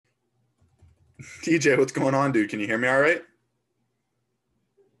TJ, what's going on, dude? Can you hear me all right?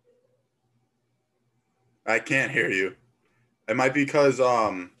 I can't hear you. It might be because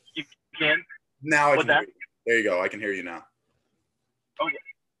You can? now I What's can hear that? you. There you go. I can hear you now. Okay.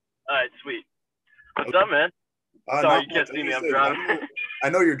 All right, sweet. What's Okay. up, man? Sorry, Not you much. can't As see I me. I'm said, driving. I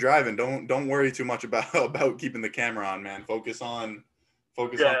know you're driving. Don't worry too much about about keeping the camera on, man. Focus on Yeah, I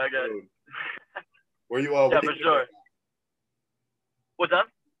the got it. road. Where you Yeah, where you for headed right sure. What's up?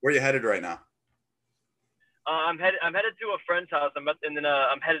 Where you headed right now? I'm headed to a friend's house. I'm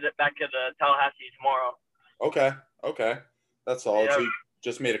headed back to the Tallahassee tomorrow. Okay. Okay. That's solid. Yeah. So you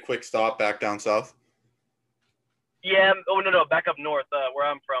just made a quick stop back down south? Yeah. Oh no, back up north, where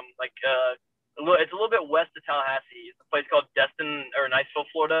I'm from. It's a little bit west of Tallahassee. It's a place called Destin or Niceville,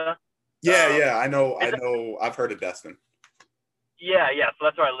 Florida. Yeah, yeah. I know. I It's know. I've heard of Destin. yeah. So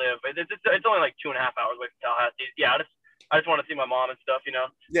that's where I live. It's only like 2.5 hours away from Tallahassee. Yeah. I just want to see my mom and stuff.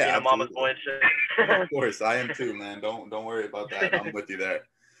 Yeah, Being a mama's absolutely. boy and shit. Of course, I am too, man. Don't worry about that. I'm with you there.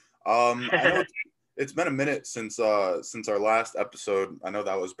 I know it's been a minute since our last episode. I know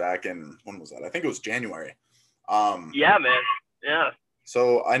that was back in when was that? I think it was January. Um, Yeah, man. Yeah.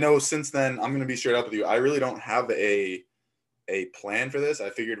 so I know since then I'm gonna be straight up with you. I really don't have a plan for this. I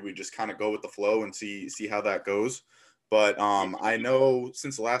figured we'd just kind of go with the flow and see how that goes. But I know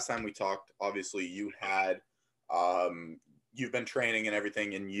since the last time we talked, obviously um, you've been training and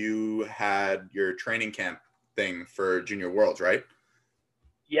everything, and you had your training camp thing for Junior Worlds, right?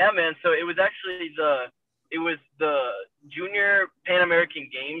 Yeah, man. So it was the Junior Pan American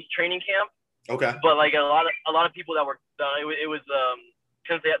Games training camp, Okay. but like a lot of people that were it was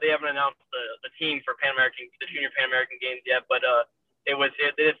since they haven't announced the team for the Junior Pan American Games yet, but it was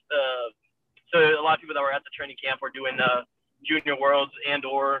it is so a lot of people that were at the training camp were doing Junior Worlds and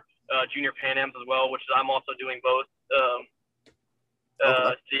or Junior Pan Ams as well, which is I'm also doing both.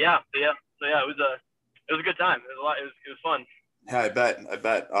 Okay. So yeah, it was a good time. It was fun. Yeah, I bet. I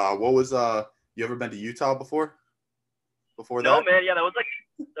bet. What was you ever been to Utah before? Before No, that? man. Yeah, that was like,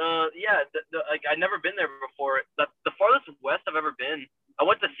 yeah, like I'd never been there before. That's the farthest west I've ever been. I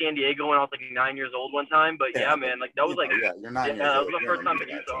went to San Diego when I was like 9 years old one time, but Yeah, yeah, but man, like that was like, yeah, you're 9 years that old. was my You don't first time remember in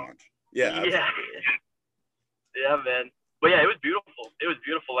that too Utah. much. Yeah, Yeah, absolutely. yeah, man. But yeah, it was beautiful. It was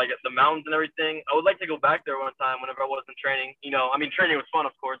beautiful, like the mountains and everything. I would like to go back there one time whenever I wasn't training. I mean, training was fun,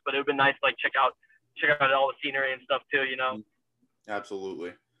 of course, but it would be nice to like check out all the scenery and stuff too.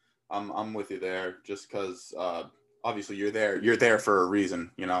 Absolutely. I'm with you there. Just because obviously you're there for a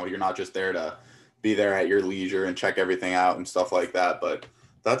reason. You're not just there to be there at your leisure and check everything out and stuff like that. But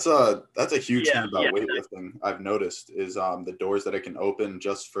that's a huge Yeah, thing yeah, about weightlifting. I've noticed is the doors that it can open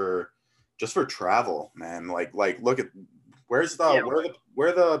just for travel, man. Like look at where's the yeah. where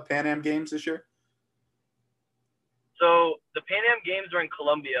are the Pan Am Games this year? So the Pan Am Games are in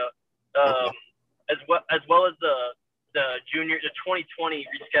Colombia, Okay. um, as well as the 2020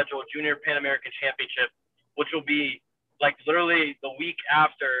 rescheduled Junior Pan American Championship, which will be like literally the week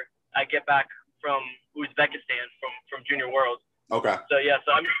after I get back from Uzbekistan from Junior Worlds. Okay. So yeah,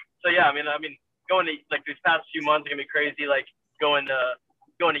 I mean, going to like these past few months are gonna be crazy. Like going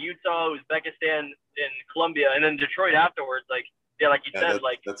to Utah, Uzbekistan, and Colombia, and then Detroit afterwards. Like yeah, like you Yeah, said,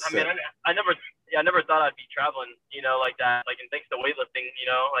 like that's I mean, sick. I never thought I'd be traveling, like that. Like and thanks to weightlifting,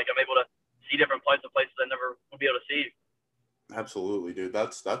 like I'm able to see different places I never would be able to see. Absolutely, dude.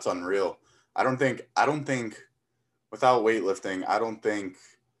 That's unreal. I don't think without weightlifting, I don't think,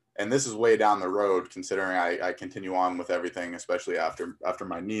 and this is way down the road considering I continue on with everything, especially after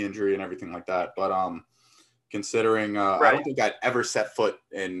my knee injury and everything like that. But considering I Right. don't think I'd ever set foot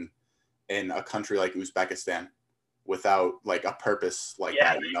in a country like Uzbekistan without like a purpose like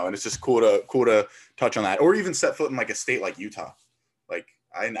Yeah. that. And it's just cool to touch on that, or even set foot in like a state like Utah. Like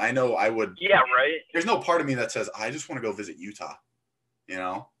I know I would. Yeah. Right. There's no part of me that says I just want to go visit Utah. You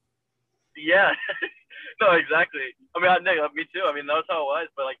know? Yeah. No, exactly. I mean, me too. I mean, that was how it was.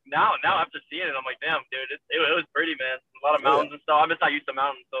 But like now after seeing it, I'm like, damn, dude, it was pretty, man. A lot of Oh yeah. mountains and stuff. I'm just not used to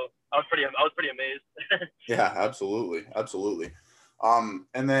mountains, so I was pretty amazed. Yeah, absolutely, absolutely.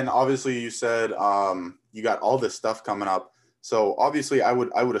 And then obviously you said you got all this stuff coming up. So obviously I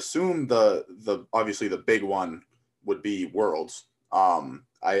would assume the obviously the big one would be Worlds.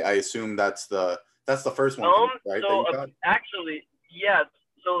 I assume that's the first one coming, right? That So you got. actually, yeah.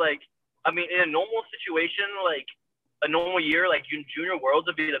 So like, I mean, in a normal situation, like a normal year, like Junior Worlds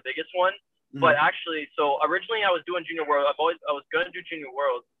would be the biggest one. Mhm. But actually, so originally I was doing Junior World. I was gonna do Junior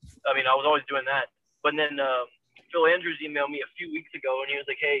Worlds. I mean, I was always doing that. But then Phil Andrews emailed me a few weeks ago, and he was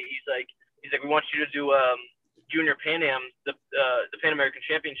like, "Hey, we want you to do Junior Pan Am, the Pan American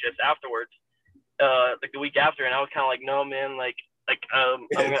Championships afterwards, like the week after." And I was kind of like, "No, man, like Like I'm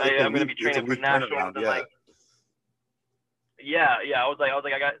gonna be training for nationals and like. Yeah, I was like,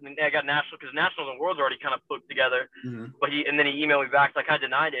 I got national because nationals and worlds are already kind of put together. Mm-hmm. But then he emailed me back, so I kind of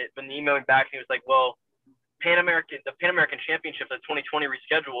denied it. But he emailed me back and he was like, well, the Pan American Championships that 2020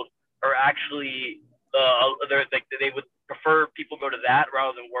 rescheduled are actually they're like they would prefer people go to that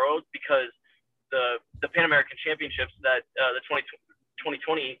rather than worlds because the Pan American Championships that the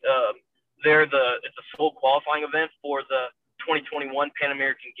 2020 it's a sole qualifying event for the 2021 Pan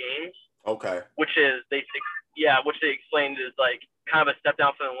American Games. Okay. Which they explained is like kind of a step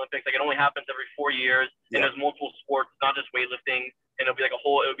down from the Olympics. Like it only happens every 4 years, and there's multiple sports, not just weightlifting, and it'll be a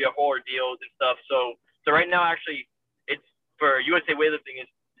whole ordeal and stuff. So right now, actually, it's for USA Weightlifting is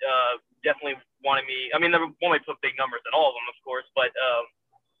definitely wanting me. I mean, they won't put big numbers in all of them, of course, but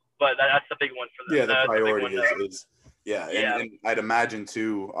that's the big one for them. Yeah, the priority is and I'd imagine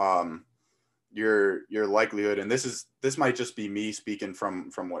too. Your likelihood, and this might just be me speaking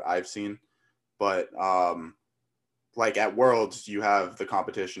from what I've seen, but like at Worlds you have the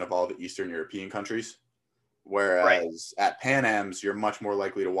competition of all the Eastern European countries, whereas at Pan Ams you're much more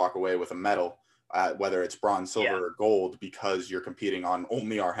likely to walk away with a medal, whether it's bronze, silver, or gold, because you're competing on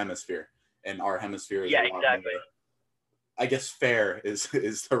only our hemisphere, and our hemisphere is exactly. More, I guess fair is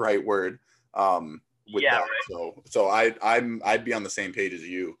the right word with that. Right. So I'd be on the same page as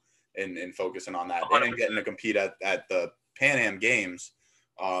you. And focusing on that 100%. And getting to compete at the Pan Am Games,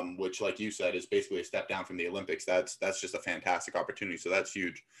 which, like you said, is basically a step down from the Olympics. That's just a fantastic opportunity. So that's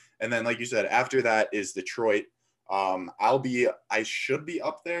huge. And then, like you said, after that is Detroit. I should be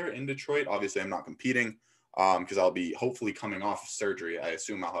up there in Detroit. Obviously, I'm not competing because I'll be hopefully coming off surgery. I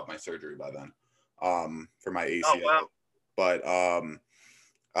assume I'll have my surgery by then for my ACL. Oh, wow. But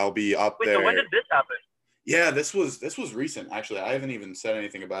I'll be up there. So when did this happen? Yeah, this was recent. Actually, I haven't even said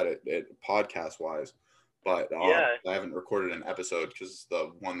anything about it podcast wise, but I haven't recorded an episode because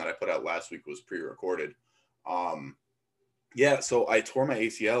the one that I put out last week was pre-recorded. So I tore my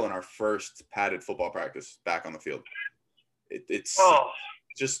ACL in our first padded football practice back on the field. It's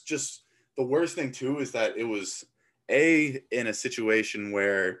just the worst thing too is that it was in a situation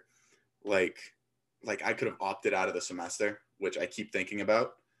where like I could have opted out of the semester, which I keep thinking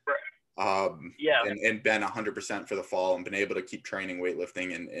about. And been 100% for the fall and been able to keep training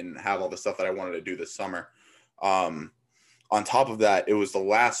weightlifting and have all the stuff that I wanted to do this summer. On top of that, it was the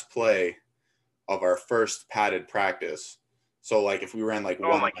last play of our first padded practice. So like if we ran like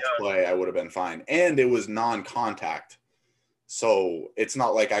one last play, I would have been fine. And it was non-contact. So it's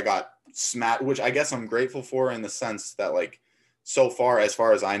not like I got smacked, which I guess I'm grateful for in the sense that like so far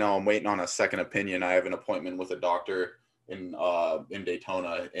as I know, I'm waiting on a second opinion. I have an appointment with a doctor in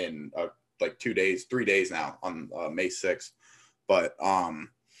Daytona in like 3 days now on May 6th. But I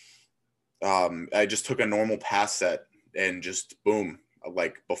just took a normal pass set and just boom,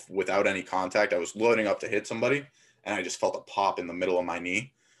 like without any contact. I was loading up to hit somebody and I just felt a pop in the middle of my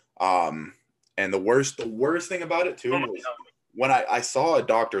knee. And the worst thing about it too was when I saw a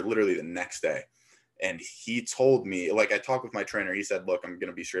doctor literally the next day, and he told me, like I talked with my trainer, he said, look, I'm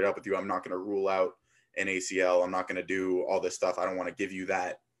going to be straight up with you. I'm not going to rule out an ACL. I'm not going to do all this stuff. I don't want to give you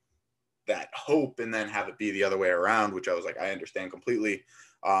that hope and then have it be the other way around, which I was like, I understand completely.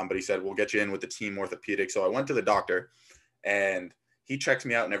 But he said, we'll get you in with the team orthopedic. So I went to the doctor and he checks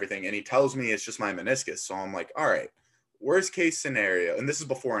me out and everything. And he tells me it's just my meniscus. So I'm like, all right, worst case scenario. And this is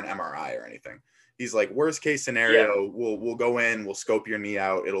before an MRI or anything. He's like, worst case scenario, we'll go in, we'll scope your knee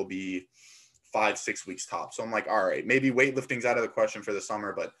out. It'll be 5-6 weeks top. So I'm like, all right, maybe weightlifting's out of the question for the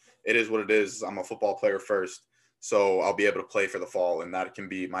summer, but it is what it is. I'm a football player first, so I'll be able to play for the fall, and that can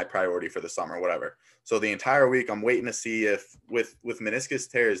be my priority for the summer, whatever. So the entire week I'm waiting to see if with meniscus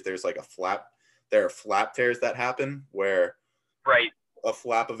tears, there's like there are flap tears that happen where a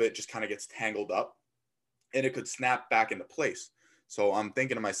flap of it just kind of gets tangled up and it could snap back into place. So I'm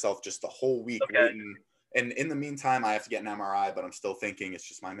thinking to myself just the whole week waiting. And in the meantime, I have to get an MRI, but I'm still thinking it's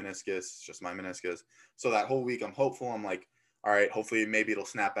just my meniscus. So that whole week, I'm hopeful. I'm like, all right, hopefully maybe it'll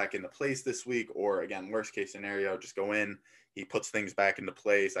snap back into place this week. Or again, worst case scenario, just go in. He puts things back into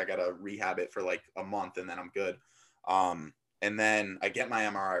place. I got to rehab it for like a month and then I'm good. And then I get my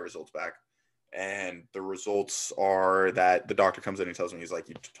MRI results back. And the results are that the doctor comes in and tells me, he's like,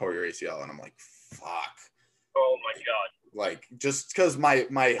 you tore your ACL. And I'm like, fuck. Oh my God. Like, just because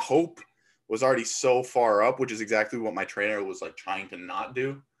my hope was already so far up, which is exactly what my trainer was like trying to not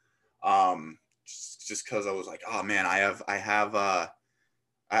do. Just because I was like, oh man,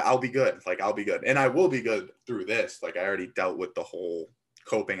 I'll be good. Like, I'll be good. And I will be good through this. Like, I already dealt with the whole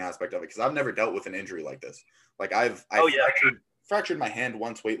coping aspect of it because I've never dealt with an injury like this. Like, I fractured my hand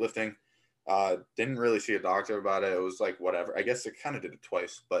once weightlifting. Didn't really see a doctor about it. It was like whatever. I guess it kind of did it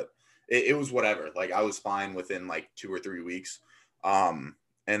twice, but it was whatever. Like I was fine within like 2 or 3 weeks. And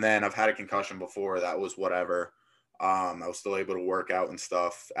then I've had a concussion before. That was whatever. I was still able to work out and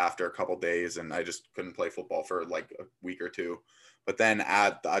stuff after a couple days, and I just couldn't play football for like a week or two. But then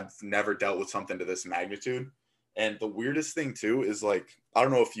I've never dealt with something to this magnitude. And the weirdest thing too is like I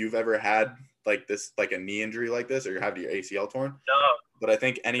don't know if you've ever had like this, like a knee injury like this, or you have your ACL torn. No, But I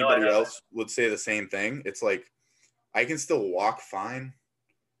think no, I anybody haven't. else would say the same thing. It's like I can still walk fine.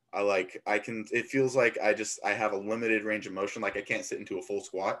 I can, it feels like I have a limited range of motion. Like I can't sit into a full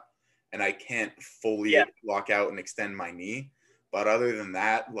squat and I can't fully Yeah, lock out and extend my knee. But other than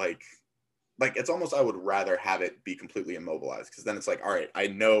that, like it's almost, I would rather have it be completely immobilized, because then it's like, all right, I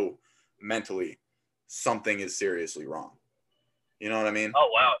know mentally something is seriously wrong. You know what I mean? oh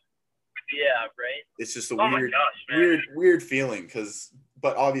wow, yeah, right. It's just a Oh my weird, gosh, man. weird feeling.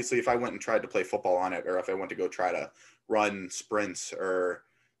 But obviously, if I went and tried to play football on it, or if I went to go try to run sprints or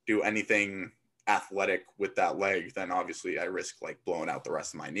do anything athletic with that leg, then obviously I risk like blowing out the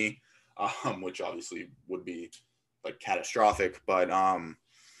rest of my knee, which obviously would be like catastrophic. But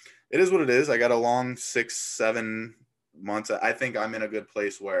it is what it is. I got a long 6, 7 months. I think I'm in a good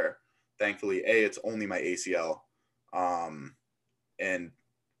place where, thankfully, it's only my ACL, and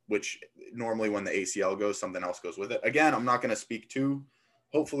which normally when the ACL goes, something else goes with it. Again, I'm not going to speak too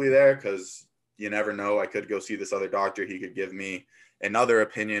hopefully there, because you never know. I could go see this other doctor. He could give me another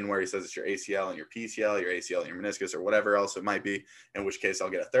opinion where he says it's your ACL and your PCL, your ACL and your meniscus, or whatever else it might be, in which case I'll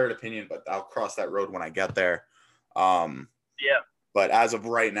get a third opinion, but I'll cross that road when I get there. Yeah, But as of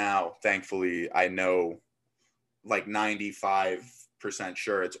right now, thankfully, I know like 95%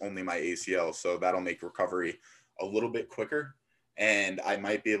 sure it's only my ACL. So that'll make recovery a little bit quicker. And I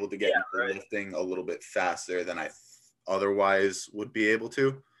might be able to get yeah, into right, lifting a little bit faster than I otherwise would be able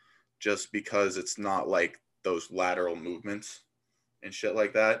to, just because it's not like those lateral movements and shit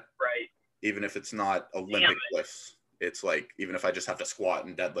like that. right. Even if it's not Damn Olympic it. lifts, it's like even if I just have to squat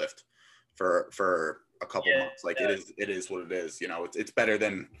and deadlift for a couple Yeah, months, like it is what it is. You know, it's better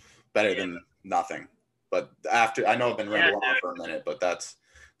than nothing. But after, I know I've been yeah, rambling on dude. for a minute, but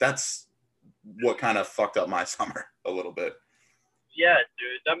that's what kind of fucked up my summer a little bit. Yeah,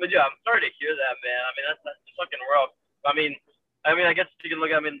 dude. I mean, yeah, I'm sorry to hear that, man. I mean, that's fucking rough. I mean, I guess you can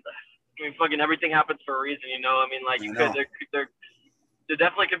look. I mean, fucking everything happens for a reason, you know. I mean, like I you could know. there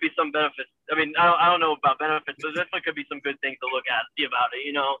definitely could be some benefits. I mean, I don't know about benefits, but there definitely could be some good things to look at, see about it,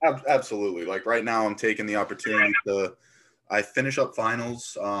 you know. Absolutely. Like right now, I'm taking the opportunity to. I finish up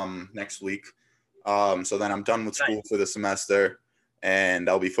finals next week, so then I'm done with Nice. school for the semester, and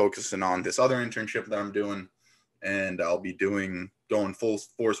I'll be focusing on this other internship that I'm doing, and I'll be going full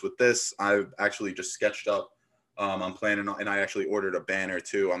force with this. I've actually just sketched up. I'm planning on, and I actually ordered a banner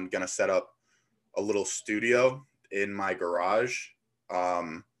too. I'm gonna set up a little studio in my garage.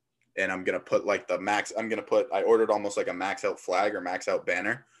 Um, and I'm gonna put like the max. I ordered almost like a max out flag or max out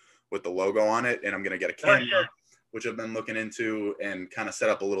banner with the logo on it, and I'm gonna get a Oh camera, shit. which I've been looking into, and kind of set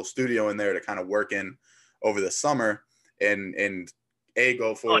up a little studio in there to kind of work in over the summer, and go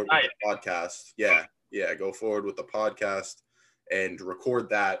Oh forward with nice. the podcast. Yeah, go forward with the podcast and record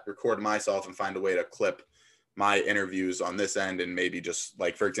myself, and find a way to clip my interviews on this end, and maybe just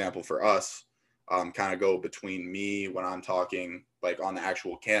like, for example, for us, kind of go between me when I'm talking like on the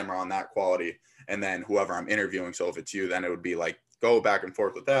actual camera on that quality, and then whoever I'm interviewing. So if it's you, then it would be like go back and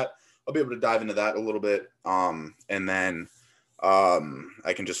forth with that. I'll be able to dive into that a little bit. And then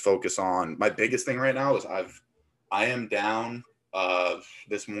I can just focus on my biggest thing right now is I am down.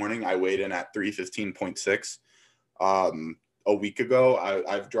 This morning I weighed in at 315.6. A week ago,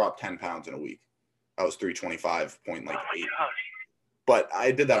 I've dropped 10 pounds in a week. I was 325 point Oh like my eight, gosh. but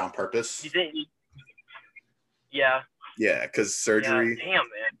I did that on You purpose. think? Yeah. Yeah, because Yeah. surgery Damn, man.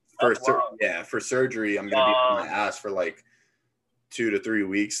 for That's wild. for surgery, I'm gonna be on my ass for like 2 to 3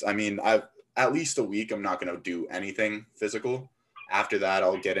 weeks. I mean, I've at least a week. I'm not gonna do anything physical. After that,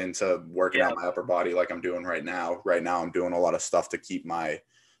 I'll get into working Yeah. out my upper body like I'm doing right now. Right now, I'm doing a lot of stuff to keep my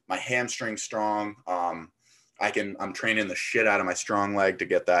hamstring strong. I'm training the shit out of my strong leg to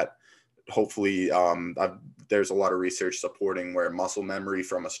get that. Hopefully, there's a lot of research supporting where muscle memory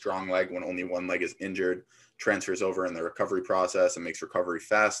from a strong leg, when only one leg is injured, transfers over in the recovery process and makes recovery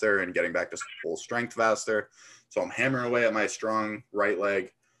faster and getting back to full strength faster. So I'm hammering away at my strong right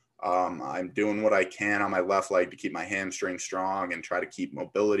leg. I'm doing what I can on my left leg to keep my hamstring strong and try to keep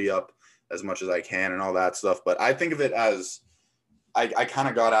mobility up as much as I can and all that stuff. But I think of it as I kind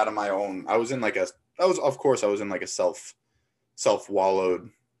of got out of my own. I was in like a self wallowed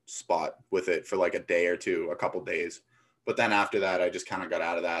spot with it for like a day or two, a couple days. But then after that, I just kind of got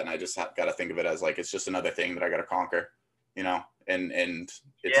out of that, and I just got to think of it as like it's just another thing that I got to conquer, you know. And it's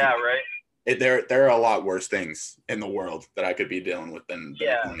Yeah, right. there are a lot worse things in the world that I could be dealing with than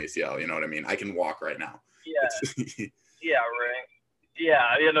Yeah. an ACL. You know what I mean? I can walk right now. Yeah. It's Yeah, right.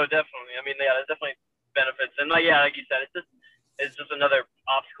 Yeah, no, definitely. I mean, yeah, there's definitely benefits, and like you said, it's just another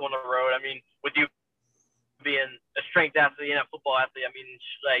obstacle in the road. I mean, with you being a strength athlete and a football athlete, I mean,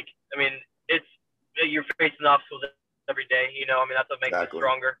 it's you're facing obstacles every day. You know, I mean, that's what makes exactly. it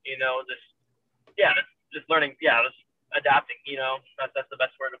stronger. You know, just learning. Yeah, just adapting. You know, that's the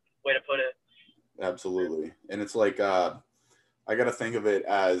best way to put it. Absolutely, and it's like I got to think of it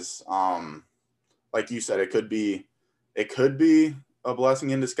as like you said, it could be a blessing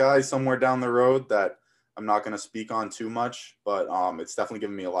in disguise somewhere down the road that I'm not going to speak on too much, but it's definitely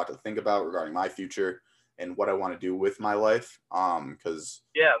given me a lot to think about regarding my future and what I want to do with my life. Because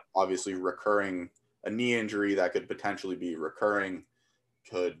obviously a knee injury that could potentially be recurring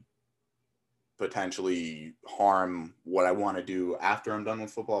could potentially harm what I want to do after I'm done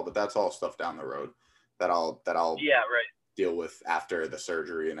with football, but that's all stuff down the road that I'll deal with after the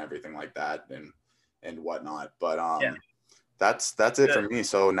surgery and everything like that and whatnot. But that's it for me.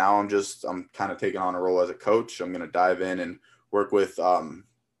 So now I'm kind of taking on a role as a coach. I'm going to dive in and work with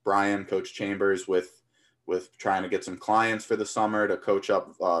Brian, Coach Chambers, with trying to get some clients for the summer to coach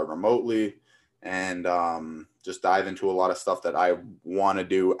up remotely, and just dive into a lot of stuff that I want to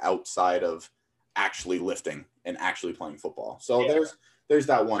do outside of actually lifting and actually playing football. So there's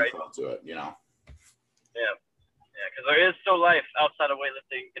that one part to it, you know. Yeah. Yeah, because there is still life outside of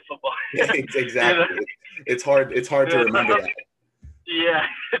weightlifting and football. Exactly. You know? It's hard to remember that. Yeah,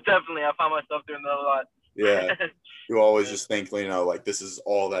 definitely. I found myself doing that a lot. Yeah. You always just think, you know, like this is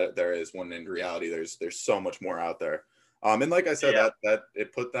all that there is, when in reality there's so much more out there. And like I said, that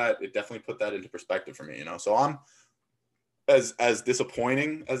it definitely put that into perspective for me, you know. So I'm as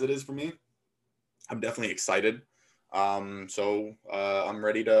disappointing as it is for me, I'm definitely excited. So I'm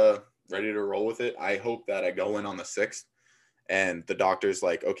ready to roll with it. I hope that I go in on the 6th and the doctor's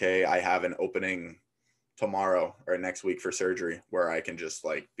like, okay, I have an opening tomorrow or next week for surgery, where I can just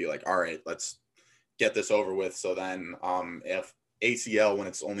like be like, all right, let's get this over with. So then if ACL, when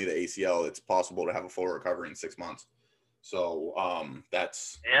it's only the ACL, it's possible to have a full recovery in 6 months. So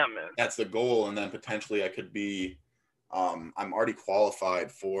that's the goal. And then potentially I could be I'm already qualified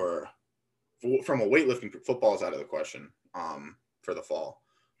from a weightlifting. Football is out of the question for the fall,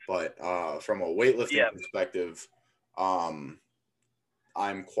 but from a weightlifting perspective,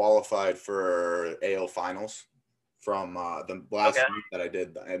 I'm qualified for AO finals from the last week that I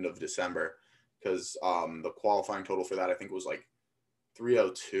did the end of December, because the qualifying total for that I think was like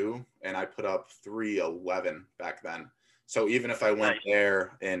 302, and I put up 311 back then. So even if I went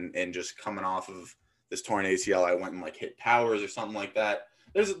there and just coming off of this torn ACL, I went and like hit towers or something like that,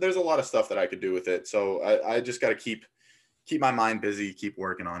 there's a lot of stuff that I could do with it. So I just got to keep my mind busy, keep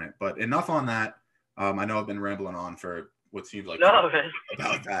working on it. But enough on that. I know I've been rambling on for what seems like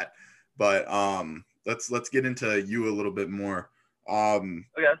about that, but let's get into you a little bit more.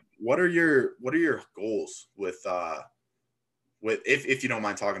 What are your goals with if you don't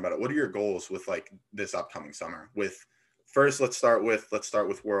mind talking about it? What are your goals with like this upcoming summer? With first, let's start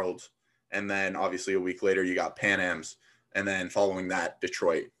with Worlds, and then obviously a week later you got Pan Ams, and then following that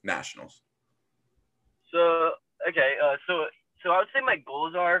Detroit Nationals. So I would say my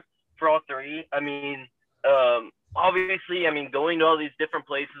goals are for all three. I mean, obviously, I mean, going to all these different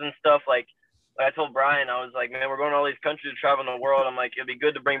places and stuff, like I told Brian, I was like, man, we're going to all these countries, traveling the world. I'm like, it'd be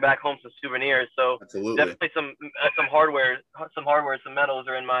good to bring back home some souvenirs. So definitely some hardware, some medals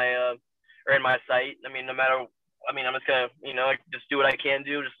are in my site. I mean, I'm just gonna, just do what I can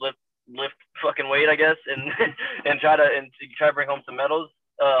do, just lift fucking weight, I guess, and try to bring home some medals.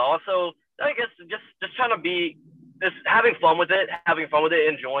 Also, I guess just trying to be just having fun with it,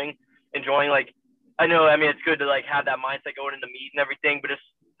 enjoying. Like, I know, I mean, it's good to like have that mindset going into meet and everything, but it's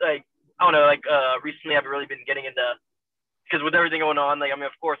like, I don't know, like recently I've really been getting into, because with everything going on, like, I mean,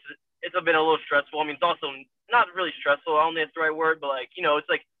 of course it's been a little stressful. I mean, it's also not really stressful. I don't think it's the right word, but like, it's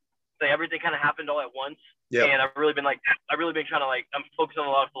like everything kind of happened all at once. Yeah. And I've really been trying to like, I'm focusing on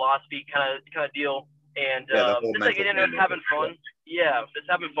a lot of philosophy kind of deal, and just like having fun. Yeah, just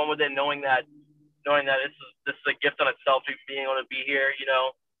having fun with it, knowing that this is a gift on itself, being able to be here.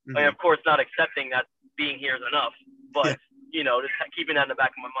 Mm-hmm. I mean, of course, not accepting that being here is enough, but just keeping that in the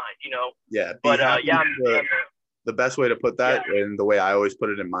back of my mind. Yeah. But the best way to put that, and the way I always put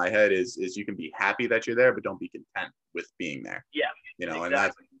it in my head, is you can be happy that you're there, but don't be content with being there. Yeah. Exactly.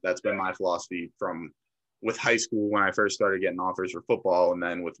 And that's been my philosophy with high school, when I first started getting offers for football, and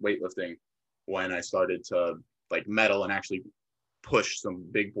then with weightlifting when I started to like medal and actually push some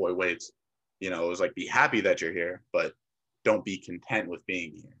big boy weights. You know, it was like, be happy that you're here, but don't be content with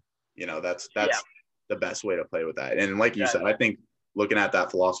being here. You know, that's the best way to play with that. And like you said, I think looking at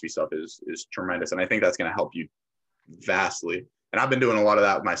that philosophy stuff is tremendous. And I think that's going to help you vastly. And I've been doing a lot of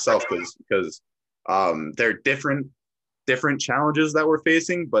that myself because they're different challenges that we're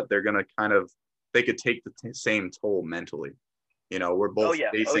facing, but they're going to they could take the same toll mentally. You know, we're both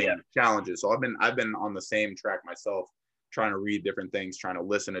facing challenges. So I've been on the same track myself, trying to read different things, trying to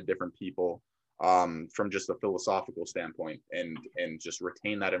listen to different people from just a philosophical standpoint, and just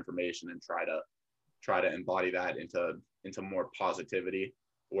retain that information and try to embody that into more positivity.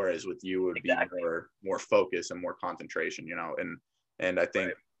 Whereas with you, it would be more focus and more concentration, you know, and I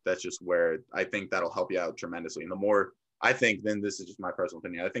think that's just where I think that'll help you out tremendously. And the more, I think, then this is just my personal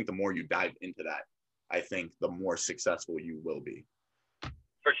opinion, I think the more you dive into that, I think the more successful you will be.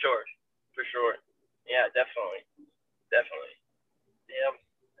 For sure. Yeah, definitely. Yeah.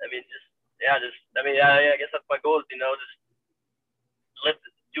 I mean, I guess that's my goal is, you know, just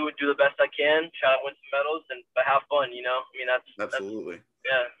do the best I can, try to win some medals, and but have fun, you know. I mean, absolutely.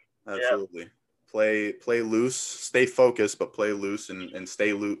 Absolutely. Play loose, stay focused, but play loose and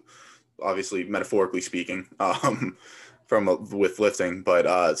stay loose. Obviously, metaphorically speaking, with lifting,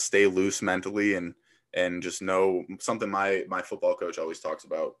 but stay loose mentally and just know something my football coach always talks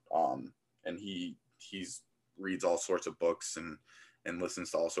about. And he's reads all sorts of books and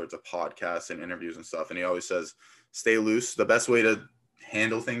listens to all sorts of podcasts and interviews and stuff. And he always says, stay loose. The best way to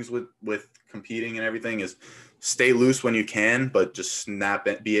handle things with competing and everything is stay loose when you can, but just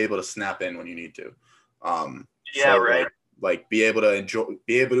be able to snap in when you need to. Like be able to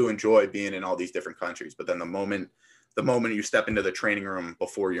enjoy being in all these different countries. But then the moment you step into the training room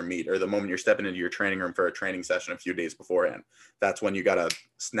before your meet, or the moment you're stepping into your training room for a training session a few days beforehand, that's when you got to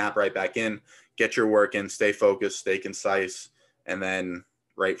snap right back in, get your work in, stay focused, stay concise. And then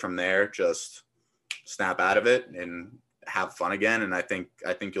right from there, just snap out of it and have fun again. And I think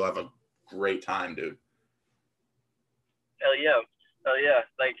you'll have a great time, dude. Hell yeah.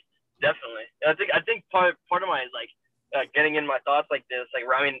 Like, definitely. I think part of my, like, getting in my thoughts like this, like,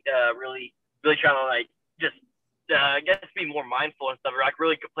 really trying to, like, just, I guess, be more mindful and stuff, or I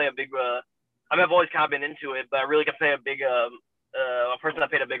really could play a big, I've always kind of been into it, but I really could play a big, a person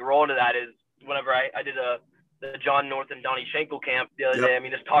that played a big role into that is whenever I did the John North and Donnie Schenkel camp the other day. I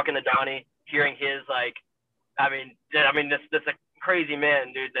mean, just talking to Donnie, hearing his, like, this a crazy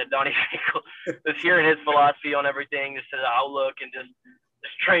man, dude, that Donnie Schenkel, just hearing his philosophy on everything, just his outlook, and just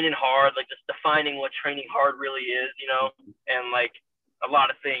training hard, like just defining what training hard really is, you know, and like a lot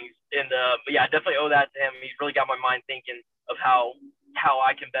of things. And but yeah, I definitely owe that to him. He's really got my mind thinking of how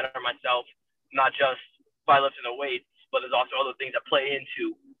I can better myself, not just by lifting the weights, but there's also other things that play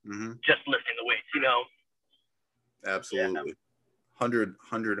into just lifting the weights, you know. Absolutely.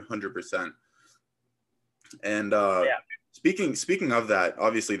 100%. And speaking of that,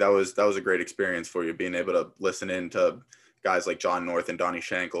 obviously that was a great experience for you, being able to listen in to guys like John North and Donnie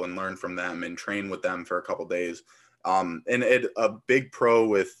Schenkel and learn from them and train with them for a couple days. And a big pro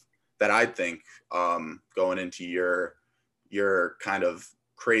with that, I think, going into your kind of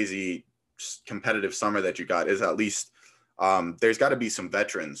crazy competitive summer that you got is at least there's got to be some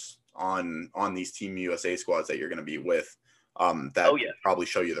veterans on these Team USA squads that you're going to be with that probably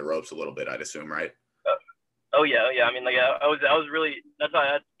show you the ropes a little bit, I'd assume, right? Oh yeah. I mean, like I was really, that's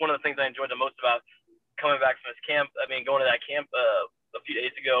one of the things I enjoyed the most about coming back from this camp. I mean, going to that camp a few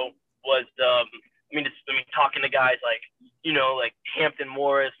days ago was talking to guys like, you know, like Hampton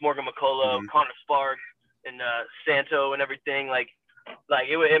Morris, Morgan McCullough, Connor Sparks, and Santo and everything. Like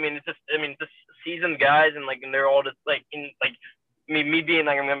it's just seasoned guys, and they're all just like me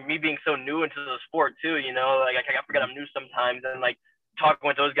being so new into the sport too. You know, like I forget I'm new sometimes, and like talking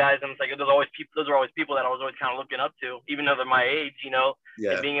with those guys, and it's like those are always people that I was always kind of looking up to, even though they're my age. You know,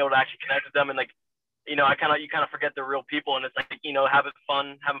 and being able to actually connect with them and like. You know, you kind of forget they're real people, and it's like, you know, having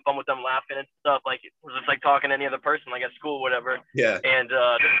fun with them, laughing and stuff. Like it was just like talking to any other person, like at school, or whatever. Yeah. And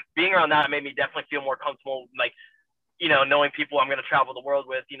being around that made me definitely feel more comfortable, like, you know, knowing people I'm gonna travel the world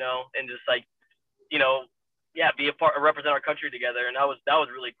with, you know, and just like, you know, be a part, represent our country together, and that was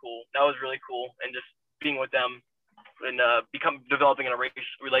really cool. And just being with them and developing a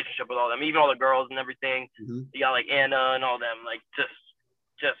relationship with all them, even all the girls and everything. You got like Anna and all them, like just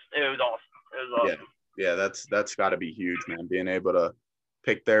it was awesome. Yeah, that's got to be huge, man. Being able to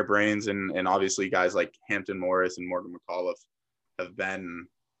pick their brains, and obviously guys like Hampton Morris and Morgan McCullough have been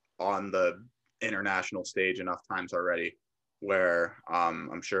on the international stage enough times already where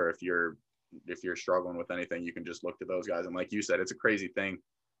I'm sure if you're struggling with anything, you can just look to those guys. And like you said, it's a crazy thing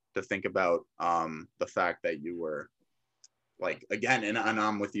to think about the fact that you were like, again, and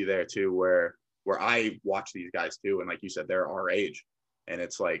I'm with you there too, where I watch these guys too, and like you said, they're our age, and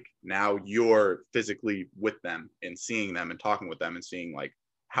it's like now you're physically with them and seeing them and talking with them and seeing like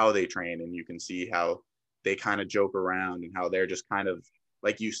how they train, and you can see how they kind of joke around and how they're just kind of,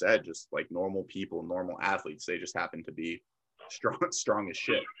 like you said, just like normal people, normal athletes. They just happen to be strong as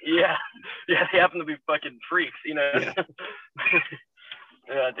shit. Yeah, yeah, they happen to be fucking freaks, you know. Yeah.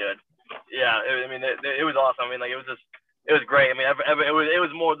 Yeah, dude. Yeah, I mean, it was awesome. I mean, like, it was great. I mean, it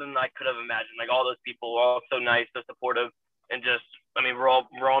was more than I could have imagined. Like, all those people were all so nice, so supportive, and just, I mean, we're all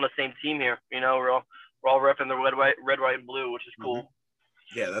on the same team here. You know, we're all repping the red, white, and blue, which is cool. Mm-hmm.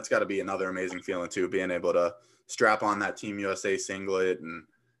 Yeah, that's got to be another amazing feeling too, being able to strap on that Team USA singlet,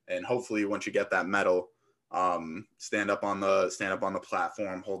 and hopefully once you get that medal, stand up on the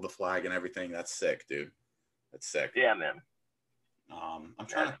platform, hold the flag and everything. That's sick, dude. That's sick. Yeah, man. I'm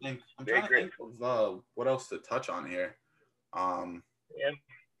trying to think of what else to touch on here. Yeah.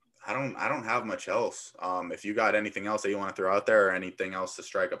 I don't have much else. If you got anything else that you want to throw out there or anything else to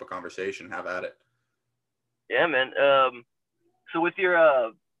strike up a conversation, have at it. Yeah, man. So with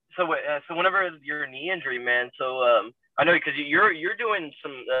your so whenever your knee injury, man. So I know because you're doing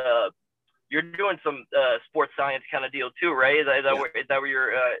some sports science kind of deal too, right? Is that where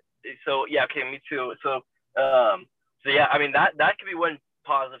you're? So yeah, okay, me too. So yeah, I mean that could be one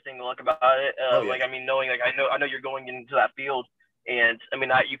positive thing to look about it. Like, I mean, knowing, like, I know you're going into that field, and I mean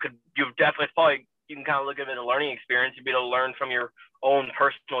that you definitely probably, you can kind of look at it as a learning experience. You'd be able to learn from your own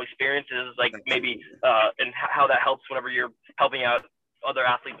personal experiences, like maybe and how that helps whenever you're helping out other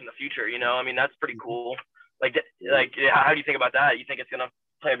athletes in the future. You know, I mean that's pretty cool. Like how do you think about that? You think it's gonna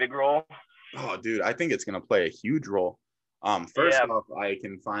play a big role? Oh, dude, I think it's gonna play a huge role. First off,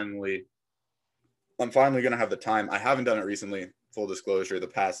 I'm finally gonna have the time. I haven't done it recently. Full disclosure,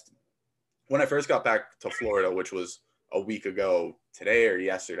 when I first got back to Florida, which was a week ago today or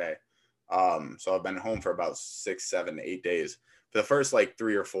yesterday. So I've been home for about 6, 7, 8 days. For the first like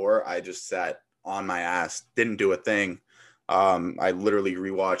 3 or 4, I just sat on my ass, didn't do a thing. I literally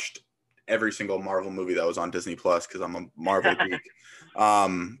rewatched every single Marvel movie that was on Disney Plus because I'm a Marvel geek.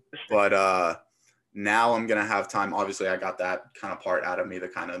 But now I'm gonna have time. Obviously, I got that kind of part out of me, the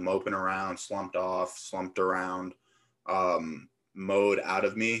kind of moping around, slumped around mode out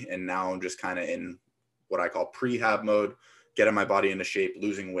of me, and now I'm just kind of in what I call prehab mode, getting my body into shape,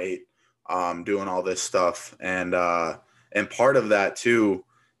 losing weight, doing all this stuff, and part of that too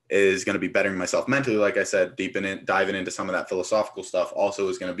is going to be bettering myself mentally. Like I said, diving into some of that philosophical stuff. Also,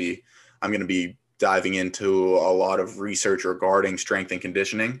 I'm going to be diving into a lot of research regarding strength and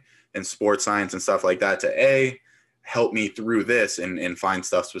conditioning and sports science and stuff like that to help me through this and find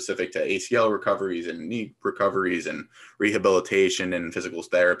stuff specific to ACL recoveries and knee recoveries and rehabilitation and physical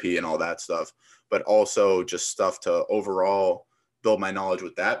therapy and all that stuff, but also just stuff to overall build my knowledge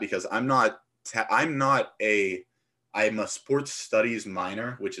with that, because I'm a sports studies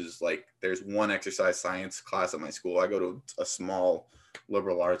minor, which is like, there's one exercise science class at my school. I go to a small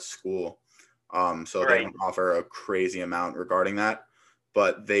liberal arts school. So They don't offer a crazy amount regarding that,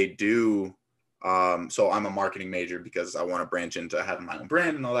 but they do. So I'm a marketing major because I want to branch into having my own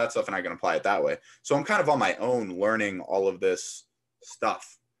brand and all that stuff, and I can apply it that way. So I'm kind of on my own learning all of this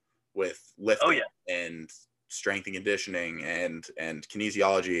stuff with lifting and strength and conditioning and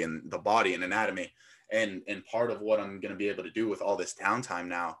kinesiology and the body and anatomy. And part of what I'm going to be able to do with all this downtime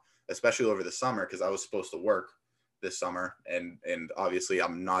now, especially over the summer, because I was supposed to work this summer, and obviously I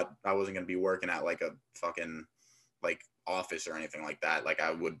wasn't going to be working at like a fucking like office or anything like that. Like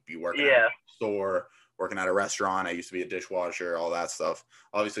I would be working at a store, working at a restaurant. I used to be a dishwasher, all that stuff.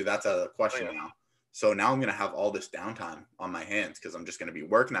 Obviously that's out of the question now. So now I'm going to have all this downtime on my hands because I'm just going to be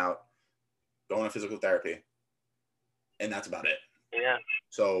working out, going to physical therapy, and that's about it. Yeah.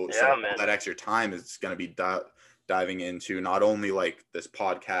 So that extra time is going to be diving into not only like this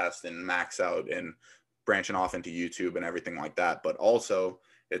podcast and Max Out and branching off into YouTube and everything like that, but also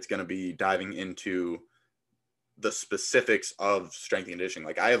it's going to be diving into the specifics of strength and conditioning.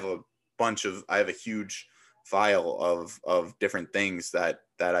 Like I have a huge file of different things that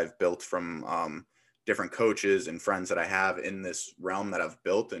I've built from different coaches and friends that I have in this realm that I've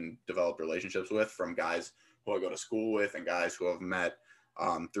built and developed relationships with, from guys who I go to school with and guys who I've met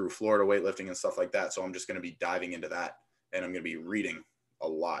through Florida weightlifting and stuff like that. So I'm just going to be diving into that, and I'm going to be reading a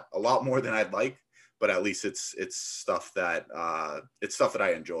lot more than I'd like, but at least it's stuff that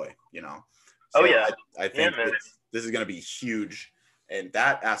I enjoy, you know? So I think this is going to be huge, and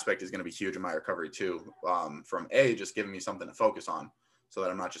that aspect is going to be huge in my recovery too. From just giving me something to focus on, so that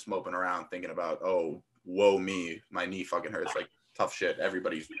I'm not just moping around thinking about, oh, woe me, my knee fucking hurts. Like tough shit.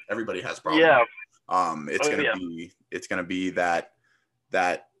 Everybody has problems. Yeah. It's gonna be that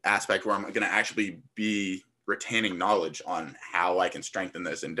aspect where I'm gonna actually be retaining knowledge on how I can strengthen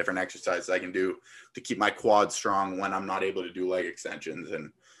this and different exercises I can do to keep my quads strong when I'm not able to do leg extensions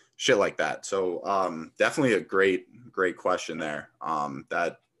and shit like that. So definitely a great question there.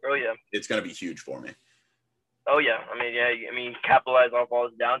 That it's gonna be huge for me. Oh yeah, I mean capitalize off all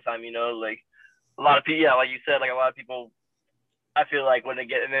this downtime. Like a lot of people, like you said, like a lot of people, I feel like when they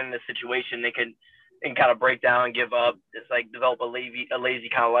get in this situation, they can kind of break down and give up. It's like develop a lazy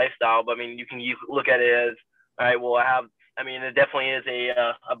kind of lifestyle. But I mean, you look at it as, all right, well, it definitely is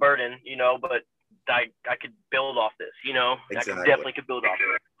a burden, but I could build off this, Exactly. I definitely could build off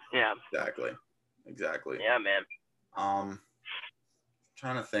it. Yeah. Exactly. Yeah, man.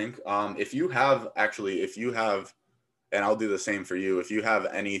 Trying to think. If you have, and I'll do the same for you, if you have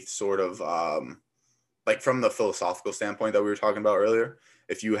any sort of like from the philosophical standpoint that we were talking about earlier,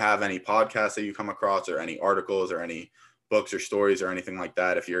 if you have any podcasts that you come across or any articles or any books or stories or anything like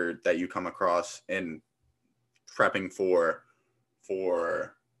that, that you come across in prepping for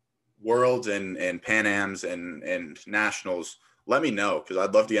worlds and Pan Ams and nationals, let me know, because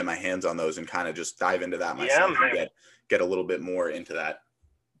I'd love to get my hands on those and kind of just dive into that myself and get a little bit more into that.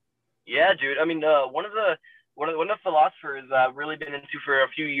 Yeah, dude. I mean, one of the philosophers I've really been into for a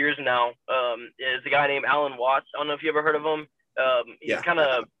few years now is a guy named Alan Watts. I don't know if you ever heard of him. He's kind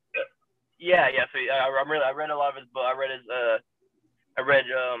of yeah. So I read a lot of his book. I read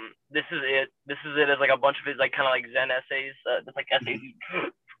This Is It as like a bunch of his like kind of like Zen essays. Just like essays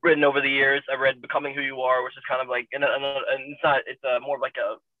written over the years. I read Becoming Who You Are, which is kind of like and it's more of like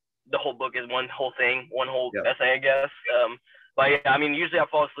the whole book is one whole thing, one whole essay, I guess. But yeah, I mean, usually I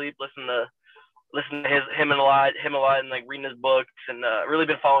fall asleep listening to him a lot and like reading his books and really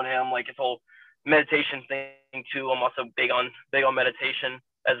been following him, like his whole meditation thing too. I'm also big on meditation,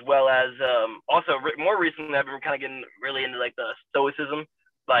 as well as also more recently I've been kind of getting really into like the stoicism.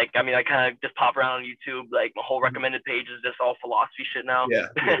 Like, I mean, I kind of just pop around on YouTube, like my whole recommended page is just all philosophy shit now. Yeah.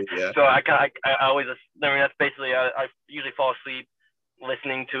 So I always, I mean, that's basically, I usually fall asleep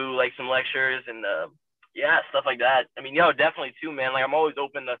listening to like some lectures and stuff like that. I mean, definitely too, man. Like I'm always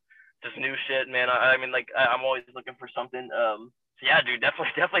open to just new shit, man. I mean, like I'm always looking for something. So yeah, dude,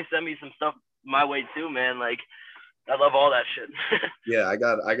 definitely send me some stuff my way too, man. Like I love all that shit. Yeah, I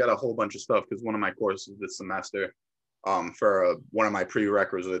got a whole bunch of stuff because one of my courses this semester, for one of my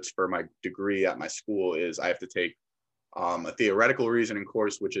prerequisites for my degree at my school is I have to take a theoretical reasoning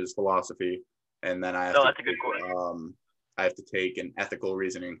course, which is philosophy, and then I have that's a good course. I have to take an ethical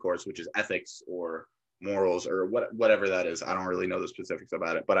reasoning course, which is ethics or morals or whatever that is. I don't really know the specifics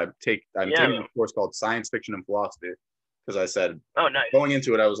about it, but I'm taking a course called Science Fiction and Philosophy because I said, nice. Going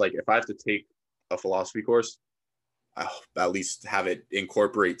into it, I was like, if I have to take a philosophy course, I'll at least have it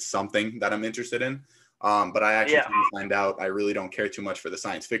incorporate something that I'm interested in. But I actually find out I really don't care too much for the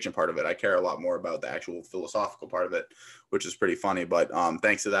science fiction part of it. I care a lot more about the actual philosophical part of it, which is pretty funny. But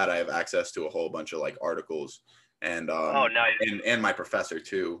thanks to that, I have access to a whole bunch of like articles and nice. and my professor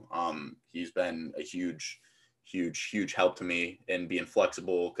too. He's been a huge help to me in being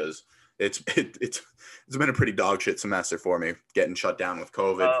flexible because it's been a pretty dog shit semester for me, getting shut down with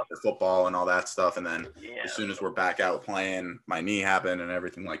COVID for football and all that stuff. And then as soon as we're back out playing, my knee happened and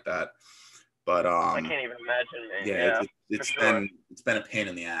everything like that. But I can't even imagine, man. It's been a pain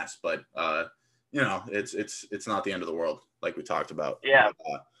in the ass, but it's not the end of the world like we talked about.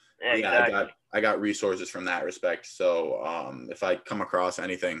 Exactly. I got resources from that respect. So if I come across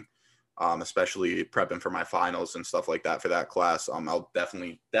anything, especially prepping for my finals and stuff like that for that class, I'll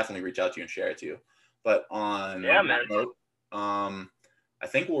definitely reach out to you and share it to you. But on that note, I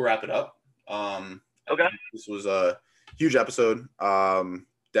think we'll wrap it up. Okay. This was a huge episode.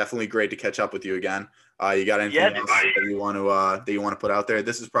 Definitely great to catch up with you again. You got anything else that you want to put out there?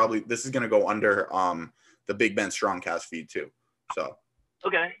 This is going to go under the Big Ben Strongcast feed too. So.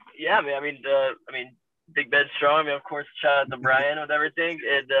 Okay. Yeah, man. I mean, Big Ben Strong. I mean, of course, shout out to Brian with everything.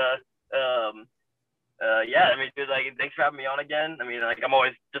 And I mean, dude, like, thanks for having me on again. I mean, like, I'm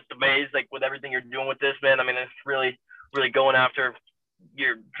always just amazed, like, with everything you're doing with this, man. I mean, it's really, really going after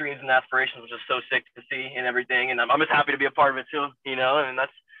your dreams and aspirations, which is so sick to see and everything. And I'm just happy to be a part of it too, and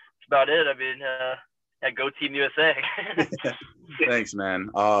that's about it. I mean, go Team USA. Thanks,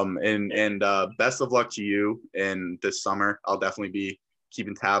 man. And best of luck to you in this summer. I'll definitely be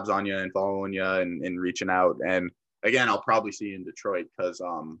keeping tabs on you and following you and reaching out. And again, I'll probably see you in Detroit because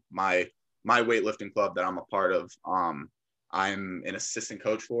my weightlifting club that I'm a part of, I'm an assistant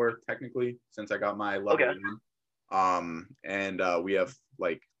coach for technically since I got my level one. And we have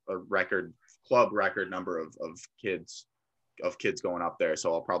like a club record number of kids of kids going up there.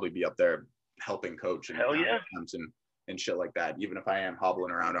 So I'll probably be up there helping coach and Hell yeah. and shit like that, even if I am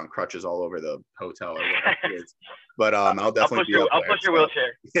hobbling around on crutches all over the hotel or whatever it is. But I'll definitely I'll push your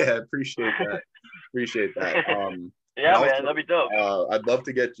wheelchair. Yeah, appreciate that. Yeah, also, man, that'd be dope. I'd love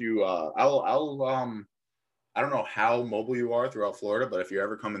to get you. I'll I don't know how mobile you are throughout Florida, but if you're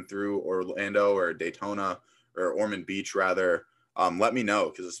ever coming through Orlando or Daytona or Ormond Beach, rather, let me know,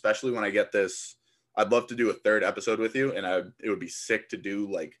 because especially when I get this, I'd love to do a third episode with you, and it would be sick to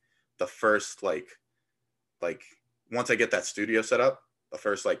do like the first like once I get that studio set up, the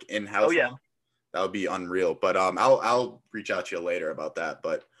first like in-house. Oh yeah, one, that would be unreal. But I'll reach out to you later about that.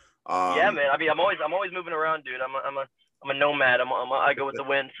 But yeah, man. I mean, I'm always moving around, dude. I'm a nomad. I go with the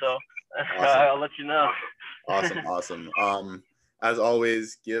wind, so awesome. I'll let you know. Awesome. As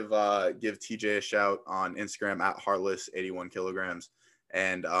always, give TJ a shout on Instagram at Heartless81 kilograms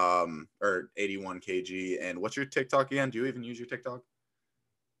and or 81 kg. And what's your TikTok again? Do you even use your TikTok?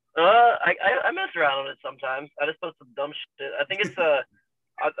 I mess around on it sometimes. I just post some dumb shit. I think it's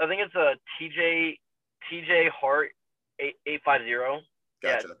a TJ Hart 850.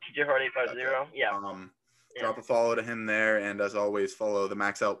 Gotcha. Yeah, TJ Hart 850. Gotcha. Yeah. Drop a follow to him there, and as always, follow the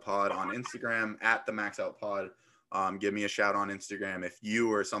Max Out Pod on Instagram at the Max Out Pod. Give me a shout on Instagram if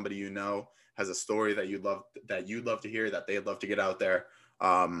you or somebody you know has a story that you'd love to hear, that they'd love to get out there.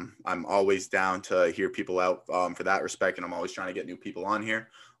 I'm always down to hear people out for that respect, and I'm always trying to get new people on here.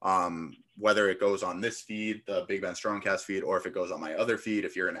 Whether it goes on this feed, the Big Ben Strongcast feed, or if it goes on my other feed,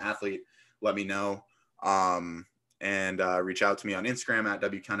 if you're an athlete, let me know. And reach out to me on Instagram at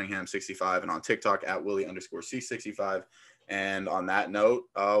WCunningham65 and on TikTok at Willie_C65. And on that note,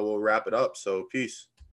 we'll wrap it up. So peace.